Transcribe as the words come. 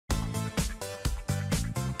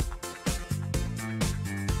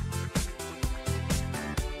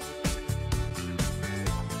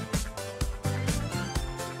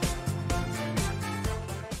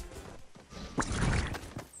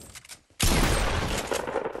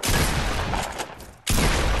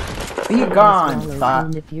Be gone,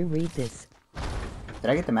 thought. If you read this. Did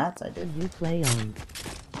I get the mats? I did. You play on.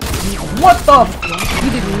 What the f?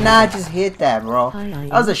 You did not just hit that, bro. That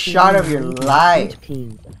was a shot of your life.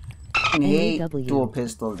 I hate dual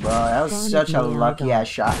pistols, bro. That was such a lucky ass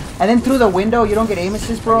shot. And then through the window, you don't get aim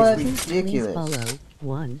assist, bro. That's ridiculous.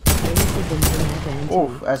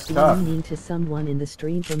 Oof, that's tough. To someone in the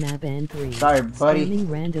stream for map and 3. Sorry, buddy. I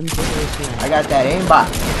got that aimbot.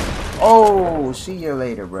 Oh, see you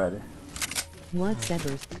later, brother. What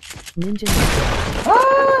severs? Ninja.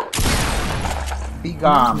 Ah! Be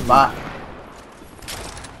gone, bot.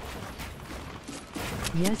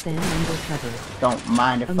 Yes, and undercover. Don't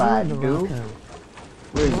mind if I do.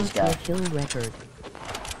 Where is this guy? Kill record.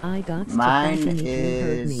 I got mine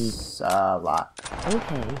is a lot.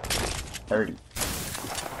 Okay. 30.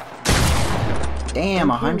 Damn,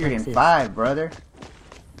 105, brother.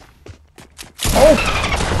 Oh!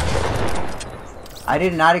 I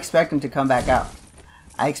did not expect him to come back out.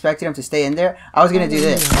 I expected him to stay in there. I was gonna do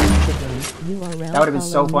this. That would have been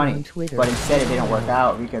so funny. But instead it didn't work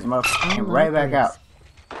out because motherfucker came right back out.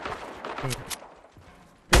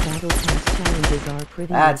 The Battle Pass challenges are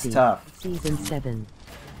pretty That's easy. tough. Season 7.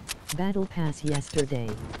 Battle Pass yesterday.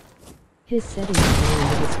 His settings are in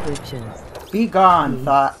the description. Be gone,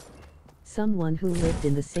 thought. Someone who lived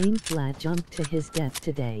in the same flat jumped to his death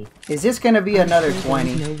today. Is this gonna be another 20?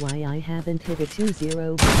 I don't know why I haven't hit a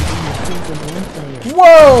 2-0 player.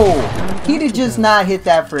 Whoa! He did just not hit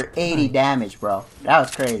that for 80 damage, bro. That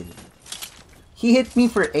was crazy. He hit me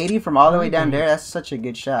for 80 from all the way down there. That's such a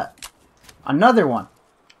good shot. Another one.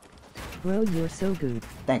 Bro, you're so good.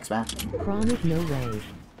 Thanks, man. Chronic, no way.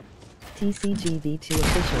 TCGV2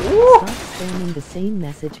 official. Woo! Stop spamming the same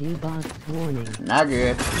message you bought. Warning. Not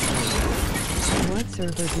good. What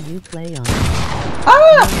server do you play on?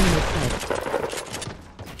 Ah!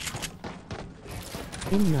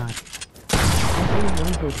 In not.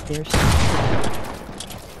 Everyone hits their shot.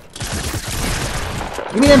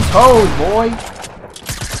 Give me them toes, boy.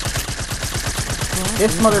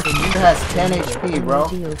 This motherfucker has 10 HP, bro.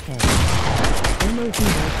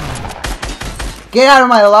 Get out of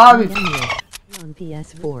my lobby. On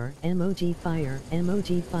PS4, emoji fire,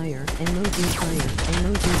 emoji fire, emoji fire,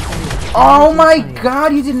 emoji fire. Oh my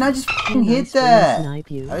god, you did not just fucking hit that. At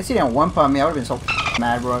least you didn't one pump me. I would have been so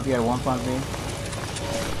mad, bro, if you had one pump me.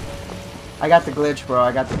 I got the glitch, bro.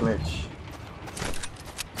 I got the glitch.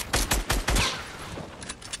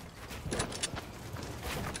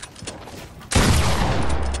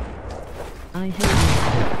 I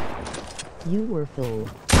hate you. You were full.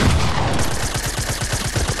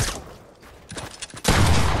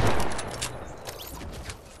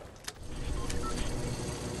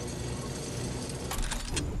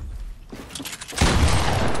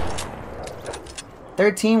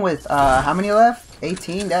 $13 with how many left?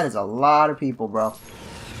 18? That is a lot of people, bro.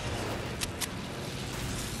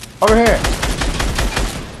 Over here.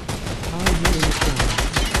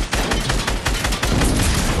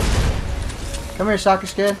 Come here, soccer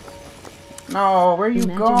kid. No, where are you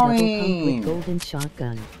going? Golden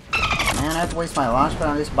shotgun. Man, I have to waste my launch pad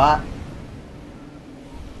on this bot.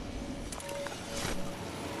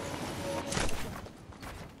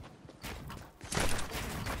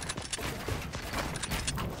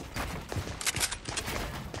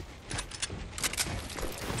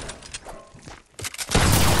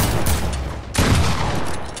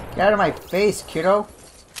 Get out of my face, kiddo.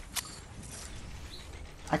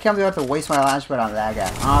 I can't believe I have to waste my launch pad on that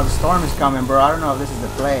guy. Oh, the storm is coming, bro. I don't know if this is the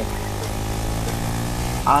play.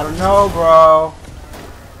 I don't know, bro.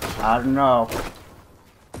 I don't know.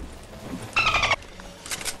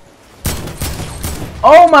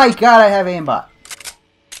 Oh my god, I have aimbot.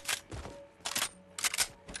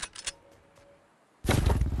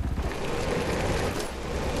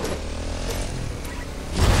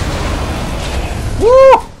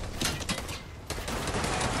 Woo!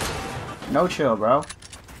 No chill, bro.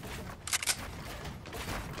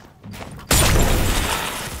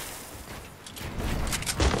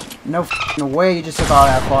 No f***ing way you just took all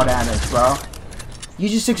that fall damage, bro. You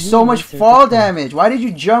just took so much fall damage. Why did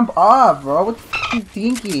you jump off, bro? What the f*** are you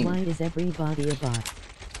thinking? Why is everybody a bot?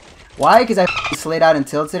 Why? Because I slayed out in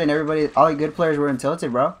Tilted and everybody, all the good players were in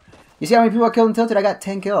Tilted, bro. You see how many people I killed in Tilted? I got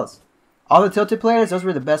 10 kills. All the Tilted players, those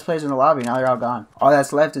were the best players in the lobby. Now they're all gone. All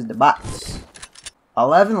that's left is the bots.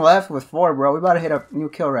 11 left with 4, bro. We about to hit a new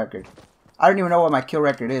kill record. I don't even know what my kill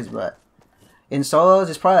record is, but in solos,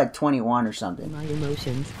 it's probably like 21 or something. My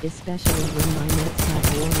emotions, especially when my nets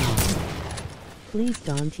have worn off. Please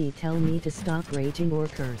don't tell me to stop raging or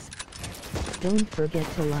curse. Don't forget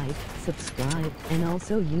to like, subscribe, and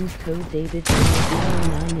also use code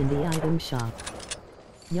David09 in the item shop.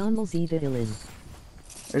 Yonels eat it in.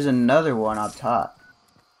 There's another one up top.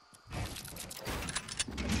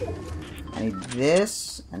 I need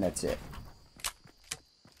this, and that's it.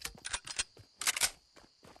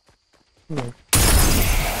 Live.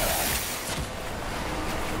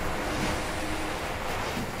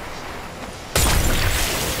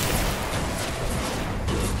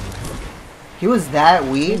 He was that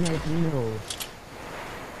weak? No.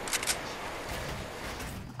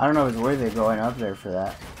 I don't know if it's worth it going up there for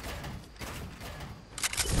that.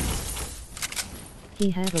 He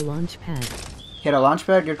had a launch pad. He had a launch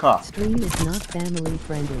pad? Good call. Stream is not family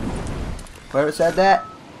friendly. Whoever said that?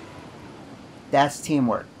 That's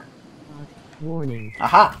teamwork. Warning.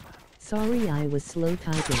 Aha! Sorry I was slow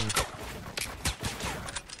typing.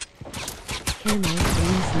 Can I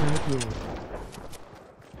please snipe you?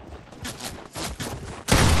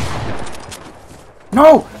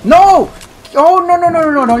 No! No! Oh, no, no, no,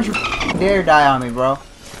 no, no. Don't you dare die on me, bro.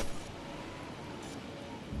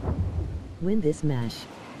 Win this match.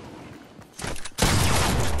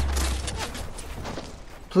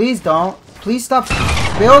 Please don't. Please stop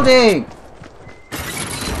building!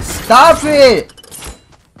 Stop it!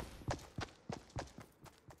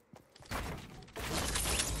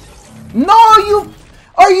 No, you...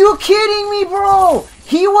 Are you kidding me, bro?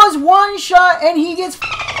 He was one shot and he gets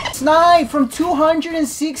sniped from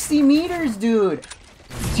 260 meters, dude.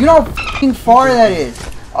 Do you know how far that is?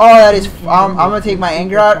 Oh, that is... I'm gonna take my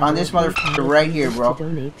anger out on this motherfucker right here, bro.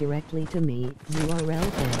 Donate directly to me, URL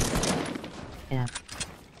F.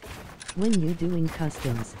 When you doing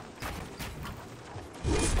customs.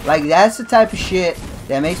 Like, that's the type of shit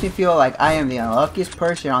that makes me feel like I am the unluckiest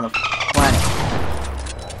person on the planet.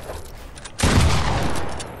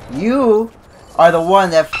 You are the one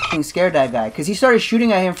that scared that guy. Because he started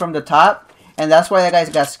shooting at him from the top. And that's why that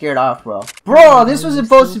guy got scared off, bro. Bro, this was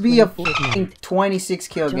supposed to be a 26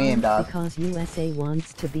 kill game, dog. Because USA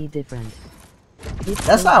wants to be different.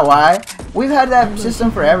 That's not why. We've had that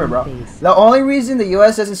system forever, bro. The only reason the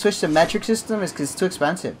US doesn't switch to metric system is because it's too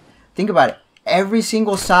expensive. Think about it. Every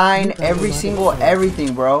single sign, every single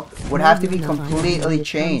everything, bro, would have to be completely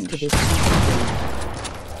changed.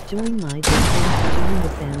 Join my join the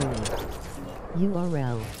family.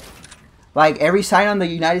 URL. Like every sign on the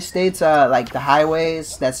United States, like the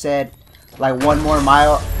highways that said, like 1 more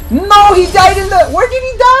mile. No, he died in the. Where did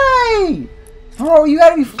he die? Bro, you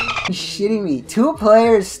gotta be shitting me. 2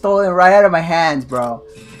 players stolen right out of my hands, bro.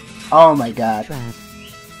 Oh my god.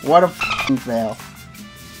 What a fail.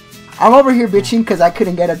 I'm over here bitching because I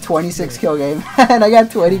couldn't get a 26 kill game. And I got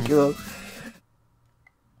 20 kills.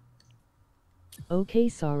 Okay,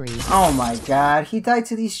 sorry. Oh my god. He died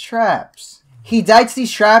to these traps. He died to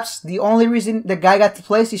these traps. The only reason the guy got to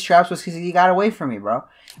place these traps was because he got away from me, bro.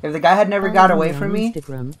 If the guy had never got away from me,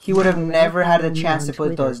 he would have never had the chance to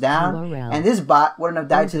put those down. And this bot wouldn't have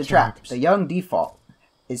died to the trap. The young default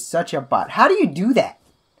is such a bot. How do you do that?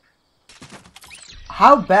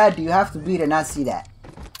 How bad do you have to be to not see that?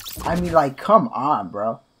 I mean, like, come on,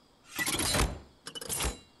 bro.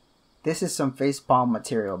 This is some facepalm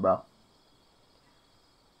material, bro.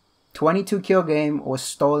 22 kill game was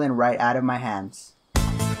stolen right out of my hands.